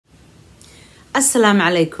Assalamu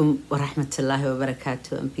alaikum wa rahmatullahi wa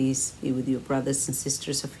barakatuh, and peace be with you, brothers and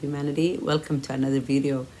sisters of humanity. Welcome to another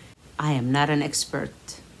video. I am not an expert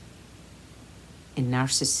in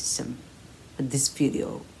narcissism, but this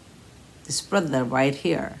brother right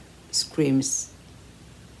here screams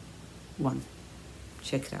one.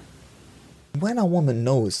 Check it out. When a woman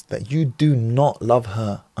knows that you do not love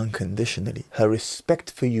her unconditionally, her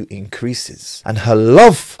respect for you increases and her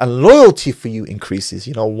love and loyalty for you increases.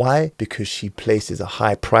 You know why? Because she places a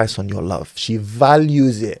high price on your love. She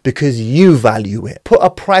values it because you value it. Put a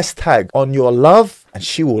price tag on your love and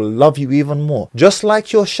she will love you even more. Just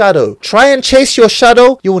like your shadow. Try and chase your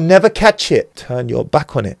shadow, you will never catch it. Turn your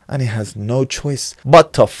back on it and it has no choice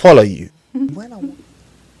but to follow you.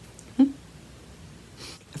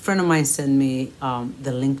 A friend of mine sent me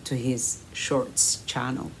the link to his shorts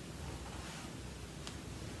channel.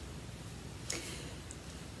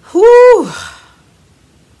 Whew!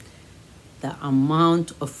 The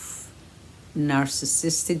amount of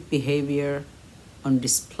narcissistic behavior on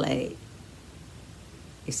display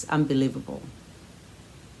is unbelievable.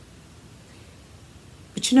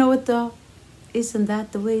 But you know what though? Isn't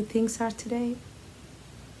that the way things are today?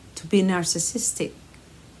 To be narcissistic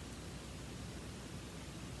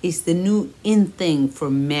is the new in thing for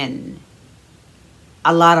men.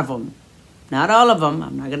 A lot of them. Not all of them.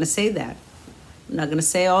 I'm not going to say that. I'm not going to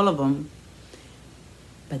say all of them.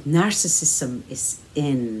 But narcissism is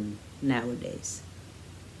in nowadays.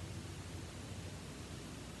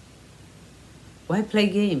 Why play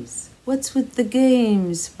games? What's with the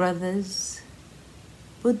games, brothers?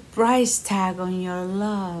 Put price tag on your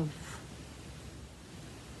love.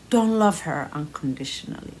 Don't love her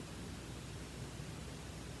unconditionally.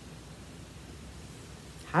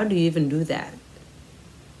 How do you even do that?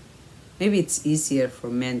 Maybe it's easier for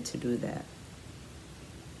men to do that.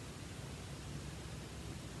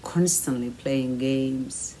 Constantly playing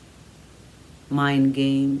games, mind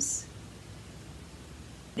games.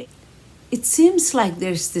 It seems like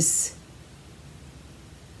there's this,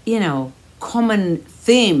 common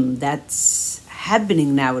theme that's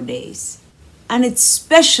happening nowadays. And it's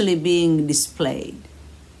especially being displayed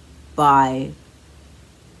by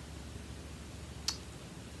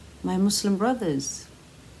my Muslim brothers.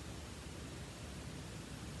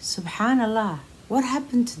 Subhanallah, what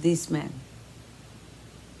happened to these men?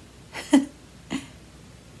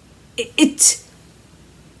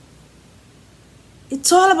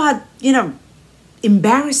 It's all about,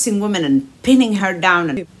 embarrassing women and pinning her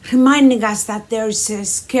down and reminding us that there's a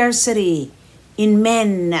scarcity in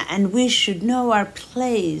men and we should know our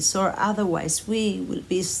place or otherwise we will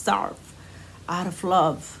be starved out of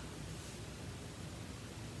love.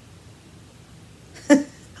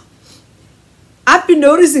 I've been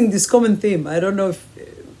noticing this common theme. I don't know if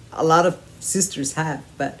a lot of sisters have,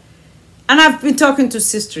 and I've been talking to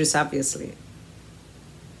sisters, obviously.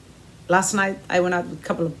 Last night, I went out with a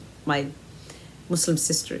couple of my Muslim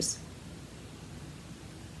sisters.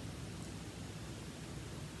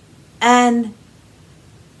 And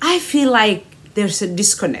I feel like there's a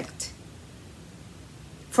disconnect.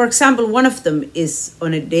 For example, one of them is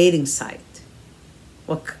on a dating site,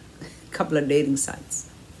 or a couple of dating sites.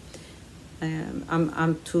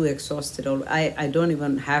 I'm too exhausted. I don't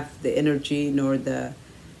even have the energy nor the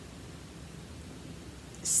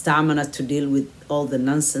stamina to deal with all the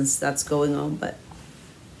nonsense that's going on. But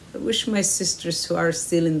I wish my sisters who are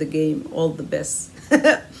still in the game all the best,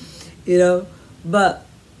 But,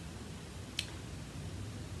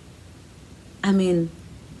 I mean,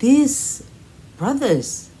 these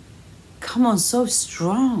brothers come on so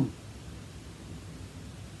strong.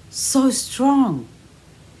 So strong.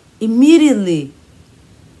 Immediately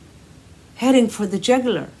heading for the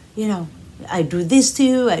jugular. I do this to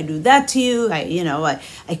you, I do that to you,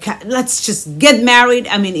 I can't, let's just get married.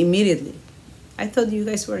 I mean, immediately. I thought you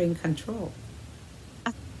guys were in control.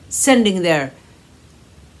 Sending their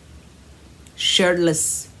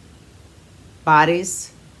shirtless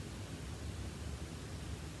bodies.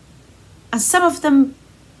 And some of them,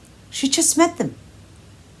 she just met them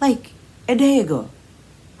like a day ago.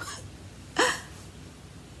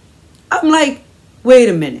 I'm like, wait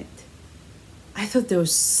a minute. I thought there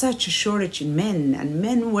was such a shortage in men, and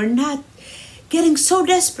men were not getting so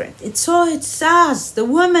desperate. It's us, the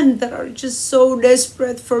women, that are just so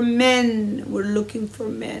desperate for men. We're looking for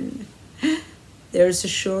men. There's a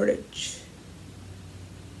shortage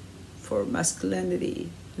for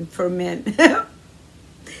masculinity and for men.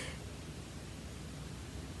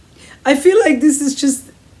 I feel like this is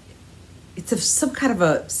just, it's some kind of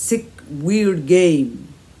a sick, weird game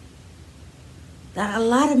that a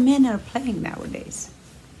lot of men are playing nowadays.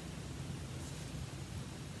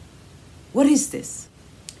 What is this?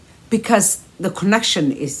 Because the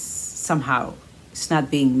connection is somehow, it's not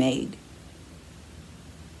being made.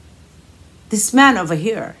 This man over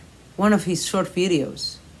here, one of his short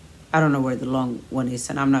videos, I don't know where the long one is,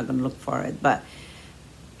 and I'm not going to look for it, but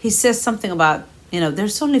he says something about,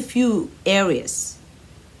 there's only few areas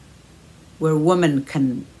where women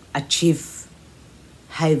can achieve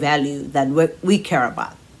high value that we care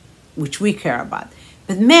about, which we care about.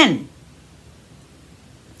 But men,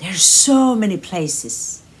 there's so many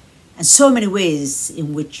places and so many ways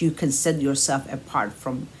in which you can set yourself apart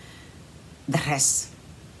from the rest,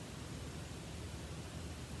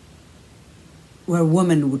 where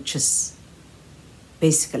women would just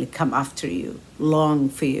basically come after you, long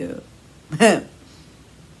for you.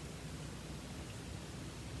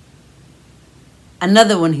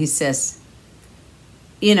 Another one, he says,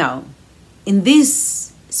 in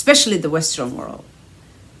this, especially the Western world,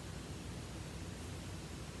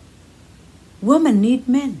 women need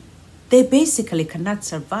men. They basically cannot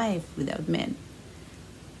survive without men.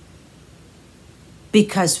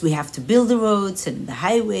 Because we have to build the roads and the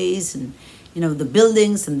highways and, the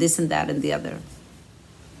buildings and this and that and the other.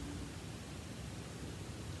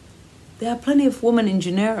 There are plenty of women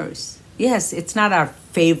engineers. Yes, it's not our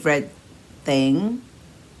favorite thing.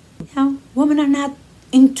 Women are not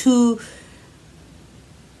into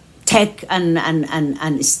tech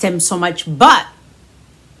and STEM so much, but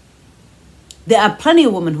there are plenty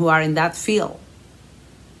of women who are in that field.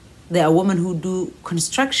 There are women who do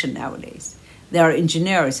construction nowadays. There are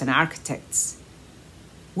engineers and architects.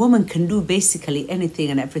 Women can do basically anything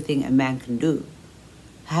and everything a man can do.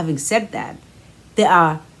 Having said that, there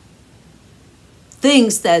are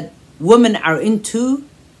things that women are into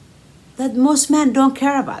that most men don't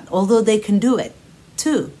care about, although they can do it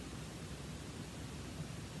too.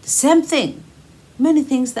 The same thing. Many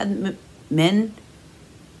things that men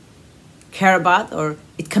care about, or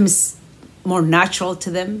it comes more natural to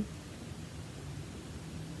them,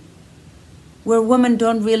 where women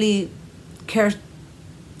don't really care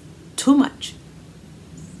too much.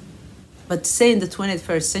 But to say in the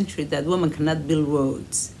 21st century that women cannot build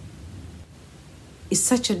roads is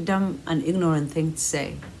such a dumb and ignorant thing to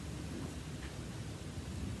say.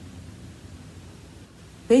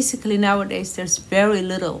 Basically nowadays there's very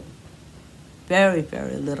little, very,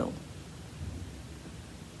 very little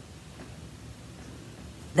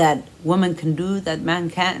that woman can do that man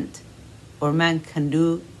can't, or man can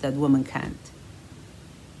do that woman can't.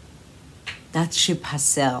 That ship has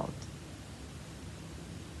sailed.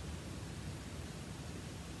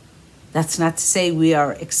 That's not to say we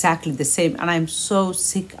are exactly the same. And I'm so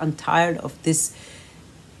sick and tired of this,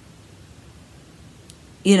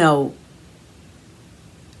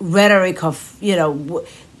 rhetoric of,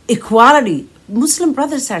 equality. Muslim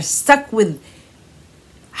brothers are stuck with,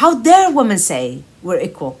 how dare women say we're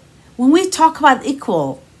equal? When we talk about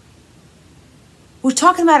equal, we're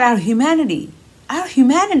talking about our humanity,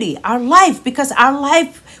 our life, because our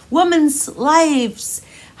life, women's lives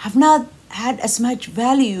have not had as much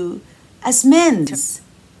value as men's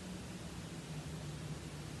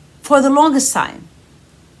for the longest time.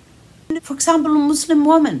 For example, a Muslim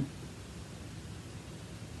woman,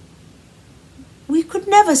 we could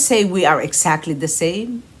never say we are exactly the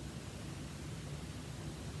same.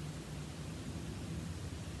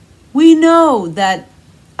 We know that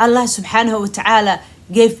Allah subhanahu wa ta'ala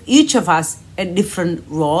gave each of us a different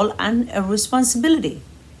role and a responsibility.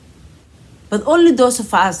 But only those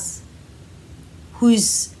of us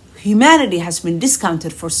whose humanity has been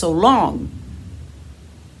discounted for so long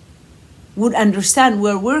would understand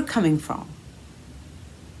where we're coming from.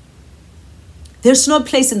 There's no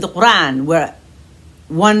place in the Quran where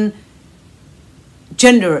one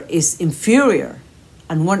gender is inferior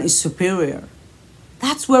and one is superior.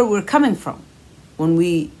 That's where we're coming from when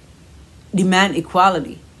we demand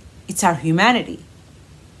equality. It's our humanity.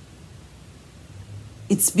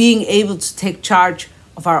 It's being able to take charge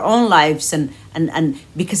of our own lives, and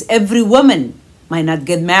because every woman might not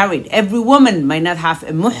get married, every woman might not have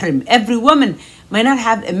a muhrim, every woman might not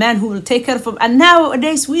have a man who will take care of them. And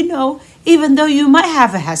nowadays we know, even though you might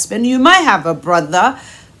have a husband, you might have a brother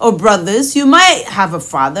or brothers, you might have a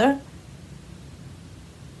father,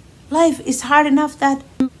 life is hard enough that,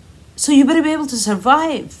 so you better be able to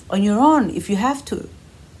survive on your own if you have to.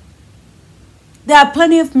 There are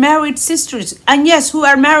plenty of married sisters, and yes, who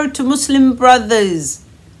are married to Muslim brothers,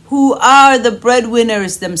 who are the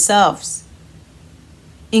breadwinners themselves.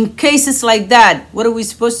 In cases like that, what are we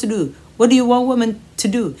supposed to do? What do you want women to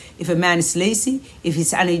do? If a man is lazy, if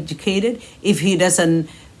he's uneducated, if he doesn't,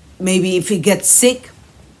 maybe if he gets sick,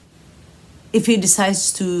 if he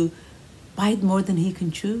decides to bite more than he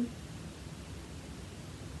can chew,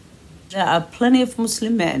 There are plenty of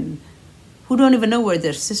Muslim men who don't even know where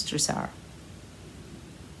their sisters are.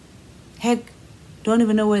 Heck, don't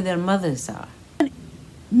even know where their mothers are.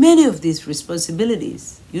 Many of these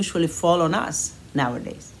responsibilities usually fall on us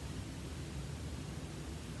nowadays.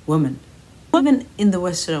 Women, even in the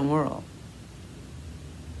Western world,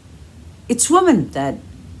 it's women that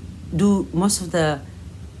do most of the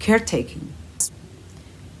caretaking.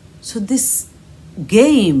 So this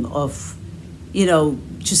game of,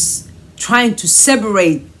 just trying to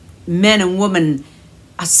separate men and women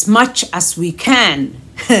as much as we can,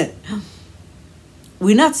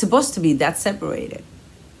 we're not supposed to be that separated.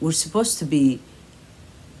 We're supposed to be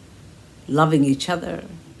loving each other.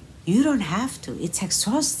 You don't have to. It's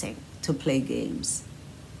exhausting to play games.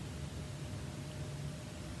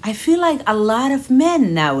 I feel like a lot of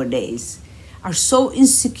men nowadays are so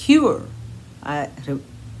insecure. The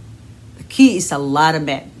key is a lot of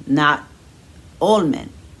men, not all men.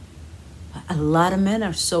 But a lot of men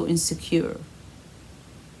are so insecure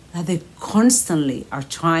that they constantly are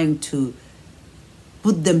trying to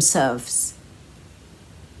put themselves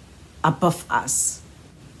above us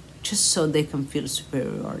just so they can feel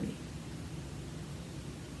superiority.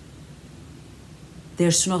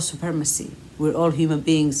 There's no supremacy. We're all human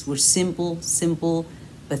beings. We're simple,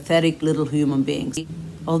 pathetic little human beings.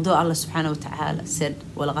 Although Allah subhanahu wa ta'ala said,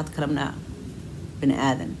 وَلَقَدْ كَرَمْنَا بِنِ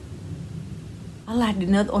آدَمَ. Allah did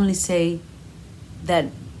not only say that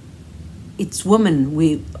it's women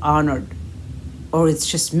we've honored, or it's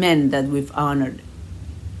just men that we've honored.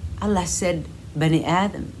 Allah said, Bani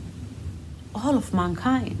Adam, all of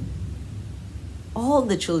mankind, all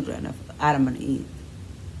the children of Adam and Eve.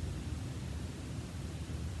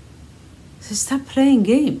 So stop playing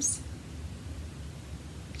games.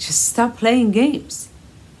 Just stop playing games.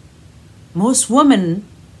 Most women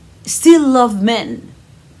still love men,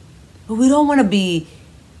 but we don't want to be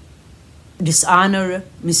dishonored,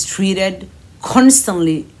 mistreated,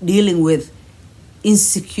 constantly dealing with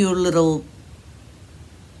insecure little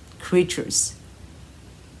creatures.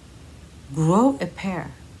 Grow a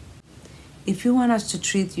pair. If you want us to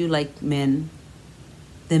treat you like men,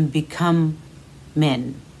 then become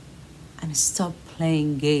men and stop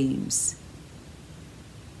playing games.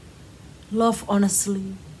 Love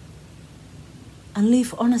honestly and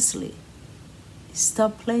live honestly.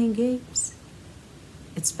 Stop playing games.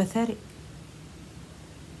 It's pathetic.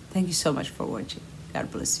 Thank you so much for watching.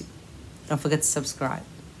 God bless you. Don't forget to subscribe.